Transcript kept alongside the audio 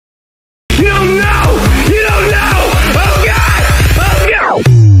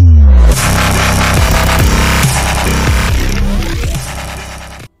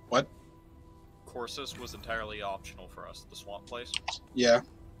Oasis was entirely optional for us, the swamp place. Yeah.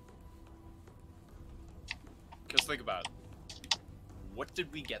 Because think about it. What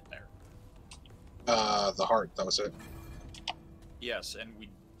did we get there? The heart, that was it. Yes, and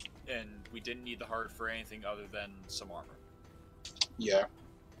we didn't need the heart for anything other than some armor. Yeah.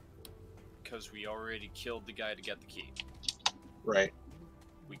 Because we already killed the guy to get the key. Right.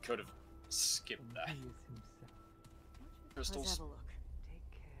 We could have skipped that. Crystals. Let's have a look.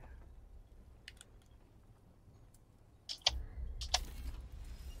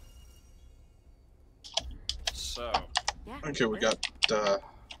 So. Yeah, Okay, we got a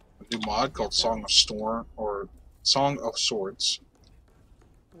new mod called Song of Storm, or Song of Swords.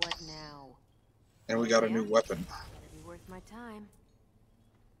 What now? And we got a new weapon. Better be worth my time.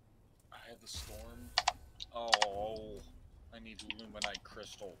 I have the storm. Oh, I need luminite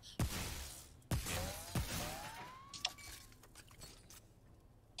crystals. Damn it.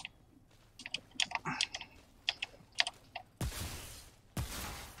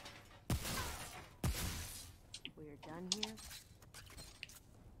 We're done here.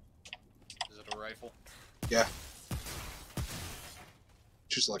 Is it a rifle? Yeah.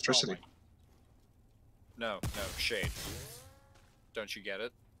 Choose electricity. Oh no, Shayde. Don't you get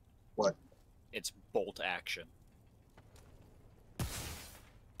it? What? It's bolt action.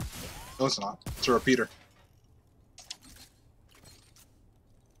 No, it's not. It's a repeater.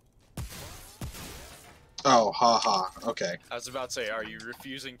 Oh, haha. Okay. I was about to say, are you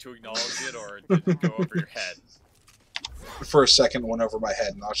refusing to acknowledge it, or did it go over your head? For a second, it went over my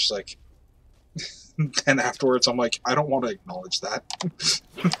head, and I was just like... then afterwards, I'm like, I don't want to acknowledge that.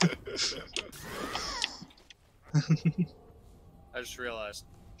 I just realized.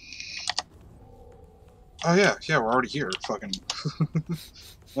 Oh yeah, we're already here. Fucking. I'm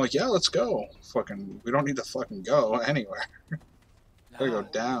like, yeah, let's go. Fucking, we don't need to fucking go anywhere. Gotta go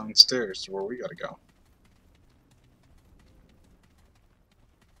downstairs to where we gotta go.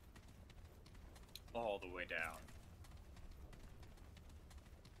 All the way down.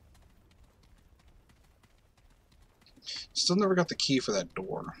 Still never got the key for that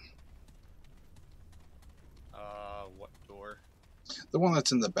door. What door? The one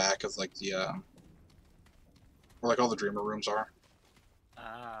that's in the back of like the where like all the dreamer rooms are.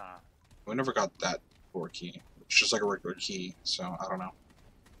 Ah. We never got that door key. It's just like a regular key, so I don't know.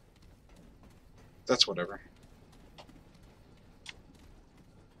 That's whatever.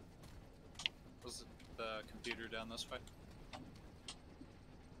 Was it the computer down this way?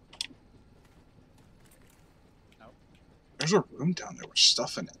 No. There's a room down there with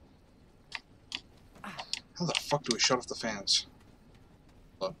stuff in it. How the fuck do we shut off the fans?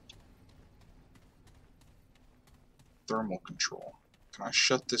 Look. Thermal control. Can I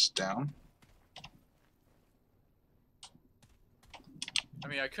shut this down? I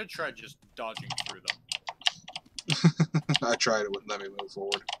mean, I could try just dodging through them. I tried, it wouldn't let me move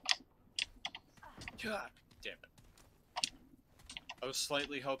forward. God damn it. I was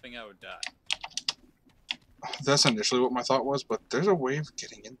slightly hoping I would die. That's initially what my thought was, but there's a way of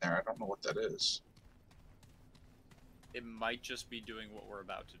getting in there. I don't know what that is. It might just be doing what we're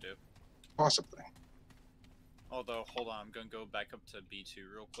about to do. Possibly. Although, hold on, I'm gonna go back up to B2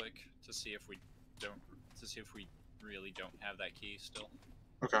 real quick to see if we really don't have that key still.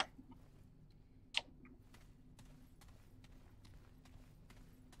 Okay.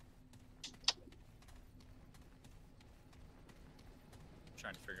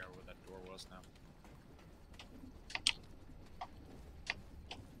 Trying to figure out where that door was now.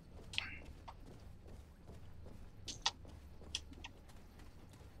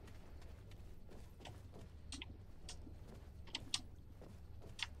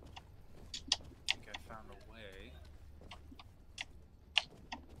 I think I found a way.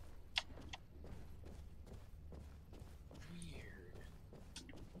 Weird.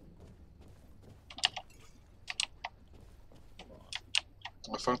 Hold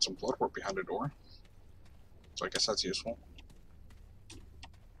on. I found some blood work behind a door. So I guess that's useful.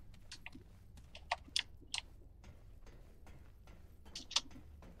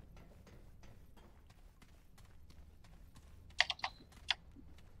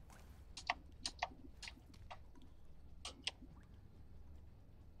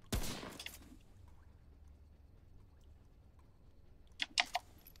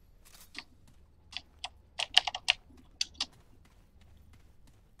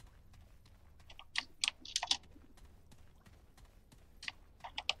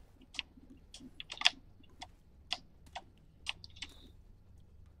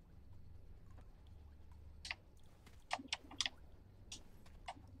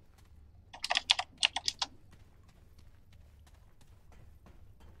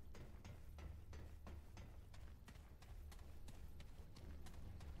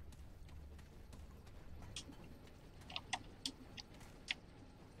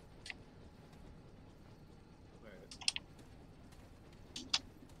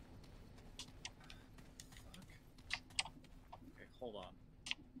 hold on.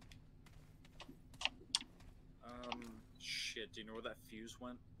 Shit, do you know where that fuse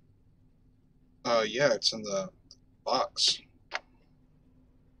went? Yeah, it's in the box.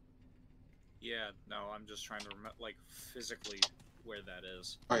 Yeah, no, I'm just trying to remember, like, physically where that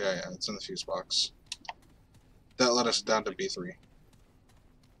is. Oh, yeah, it's in the fuse box. That led us down to B3.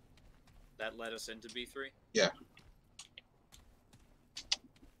 That led us into B3? Yeah.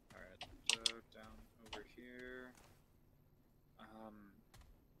 Alright, so down over here.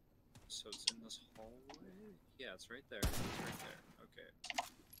 So it's in this hallway? Yeah, it's right there. It's right there. Okay.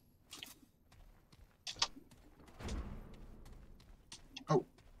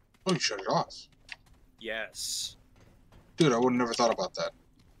 Oh, you shut it off. Yes. Dude, I would have never thought about that.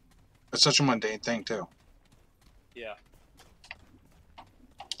 It's such a mundane thing, too. Yeah.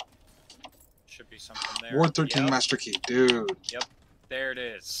 Should be something there. Ward 13 Yep. Master Key. Dude. Yep. There it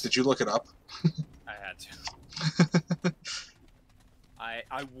is. Did you look it up? I had to.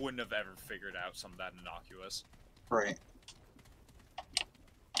 I wouldn't have ever figured out something that innocuous. Right.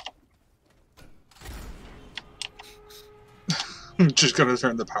 I'm just gonna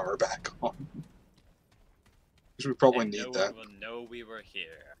turn the power back on. Because we probably And need no that. one will know we were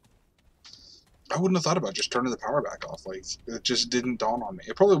here. I wouldn't have thought about just turning the power back off. Like, it just didn't dawn on me.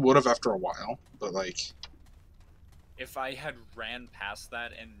 It probably would have after a while, but like... If I had ran past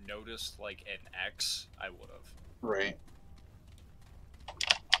that and noticed, like, an X, I would have. Right.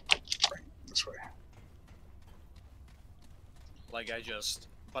 Right, this way. Like,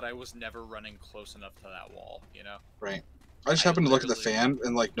 but I was never running close enough to that wall, you know? Right. I just happened to look at the fan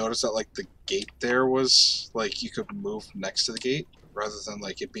and, like, notice that, like, the gate there was, like, you could move next to the gate rather than,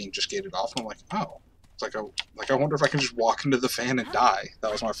 like, it being just gated off. And I'm like, oh. It's like, I wonder if I can just walk into the fan and die.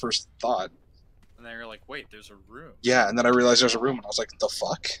 That was my first thought. And then you're like, wait, there's a room. Yeah, and then I realized there's a room, and I was like, the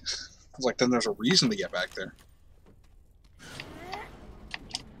fuck? I was like, then there's a reason to get back there.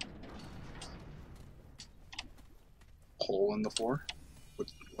 Hole in the floor?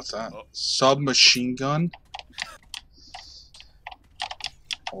 What's that? Oh. Submachine gun?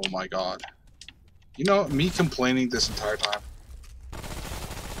 Oh my god. You know, me complaining this entire time.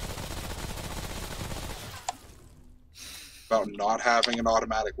 About not having an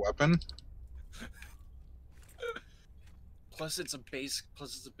automatic weapon. Plus it's a base gun,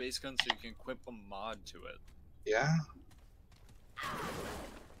 so you can equip a mod to it. Yeah.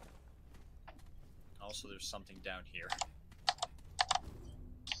 Also, there's something down here.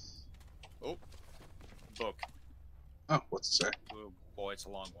 Oh, book. Oh, what's it say? Oh boy, it's a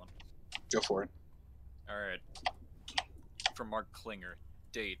long one. Go for it. Alright. From Mark Klinger.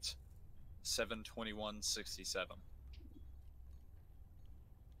 Date 7/21/67.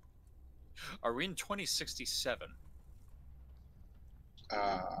 Are we in 2067?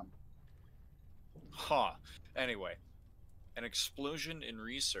 Huh. Anyway. An explosion in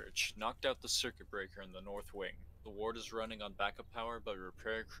research knocked out the circuit breaker in the north wing. The ward is running on backup power, but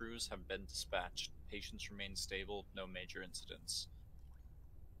repair crews have been dispatched. Patients remain stable, no major incidents.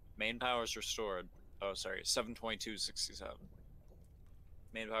 Main power is restored. Oh, sorry, 7/22/67.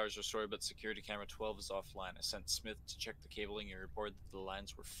 Main power is restored, but security camera 12 is offline. I sent Smith to check the cabling and reported that the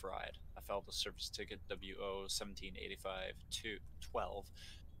lines were fried. I filed a service ticket WO 1785-12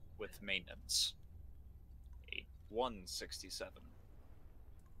 with maintenance. 8/1/67.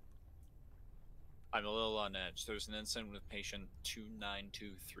 I'm a little on edge. There was an incident with patient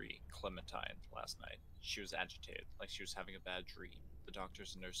 2923, Clementine, last night. She was agitated, like she was having a bad dream. The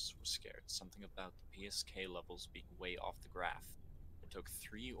doctors and nurses were scared. Something about the PSK levels being way off the graph. It took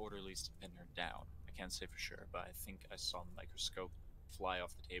 3 orderlies to pin her down. I can't say for sure, but I think I saw the microscope fly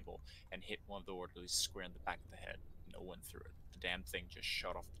off the table and hit one of the orderlies square in the back of the head. No one threw it. The damn thing just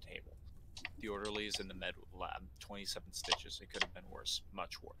shot off the table. The orderly is in the med lab. 27 stitches. It could have been worse.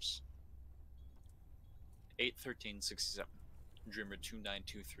 Much worse. 8/13/67. Dreamer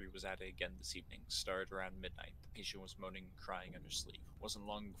 2923 was at it again this evening. Started around midnight. The patient was moaning and crying in her sleep. Wasn't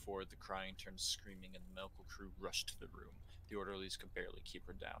long before the crying turned screaming and the medical crew rushed to the room. The orderlies could barely keep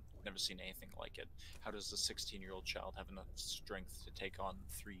her down. Never seen anything like it. How does a 16-year-old child have enough strength to take on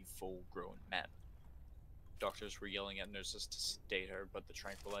 3 full-grown men? Doctors were yelling at nurses to sedate her, but the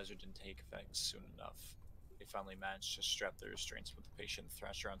tranquilizer didn't take effect soon enough. They finally managed to strap the restraints, but the patient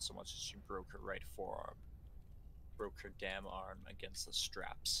thrashed around so much that she broke her right forearm. Broke her damn arm against the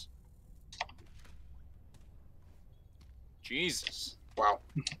straps. Jesus. Wow.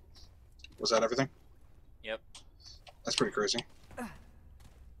 Was that everything? Yep. That's pretty crazy.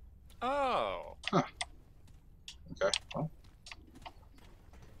 Oh. Huh. Okay, well.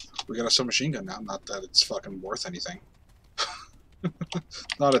 We got a submachine gun now, not that it's fucking worth anything.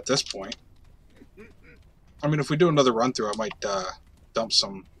 Not at this point. I mean, if we do another run through, I might dump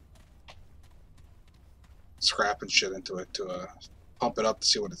some scrap and shit into it to pump it up to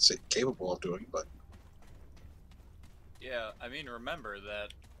see what it's capable of doing. But yeah, I mean, remember that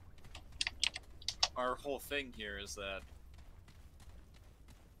our whole thing here is that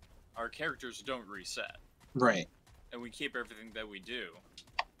our characters don't reset. right. And we keep everything that we do.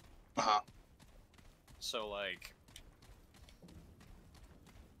 Uh-huh. So, like,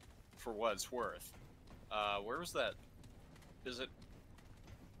 for what it's worth. Where was that? Is it?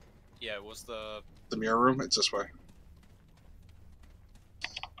 Yeah, it was the... The mirror room? It's this way.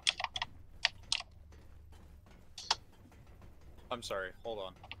 I'm sorry, hold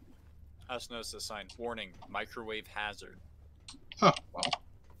on. I just noticed a sign. Warning, microwave hazard. Huh, well.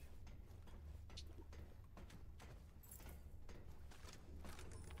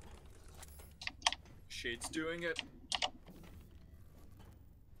 Shayde's doing it.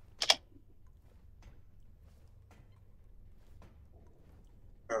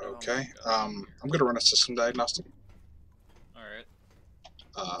 Okay. Oh I'm gonna run a system diagnostic. Alright.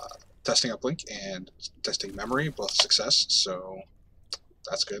 Testing uplink and testing memory, both success, so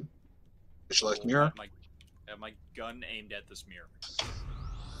that's good. Visualize mirror. Have my gun aimed at this mirror.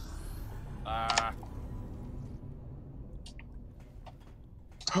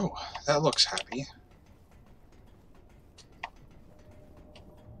 Oh, that looks happy.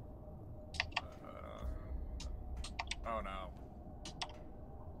 Oh no.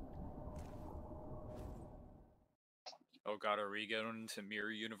 Oh god, are we going into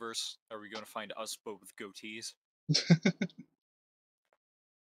Mirror Universe? Are we going to find us but with goatees?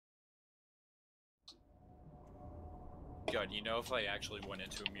 God, you know if I actually went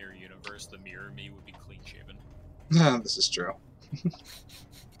into a Mirror Universe, the Mirror me would be clean shaven. This is true.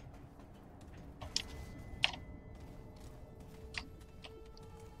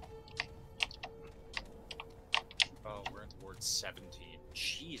 Oh, we're in Ward 17.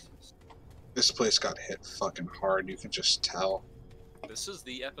 Jesus. This place got hit fucking hard, you can just tell. This is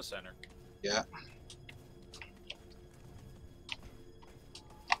the epicenter. Yeah.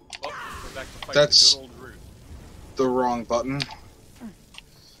 Oh, we're back to fight That's- the good old route. The wrong button.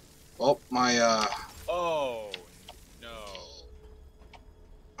 Well, my, Oh, no.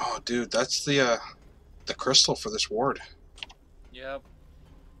 Oh, dude, that's the crystal for this ward. Yep.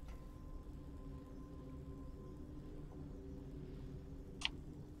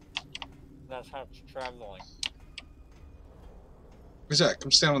 That's how it's traveling. Zack,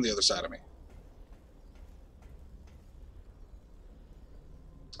 come stand on the other side of me.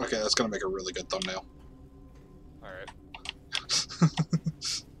 Okay, that's gonna make a really good thumbnail. Alright.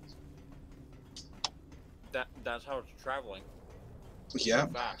 That's how it's traveling. Yeah,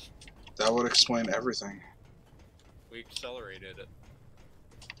 Fast. that would explain everything. We accelerated it.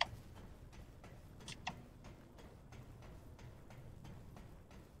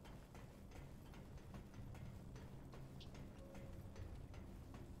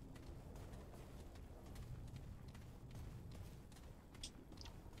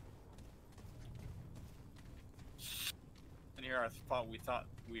 And here I thought we fought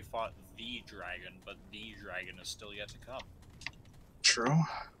the dragon, but the dragon is still yet to come. True.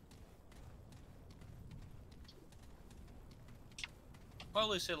 Well, at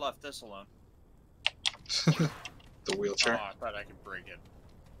least they left this alone. The wheelchair. Oh, I thought I could break it.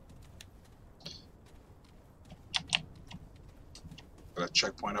 Got a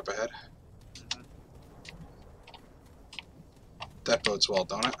checkpoint up ahead. Mm-hmm. That bodes well,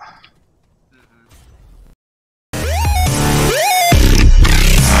 don't it? Mm-hmm.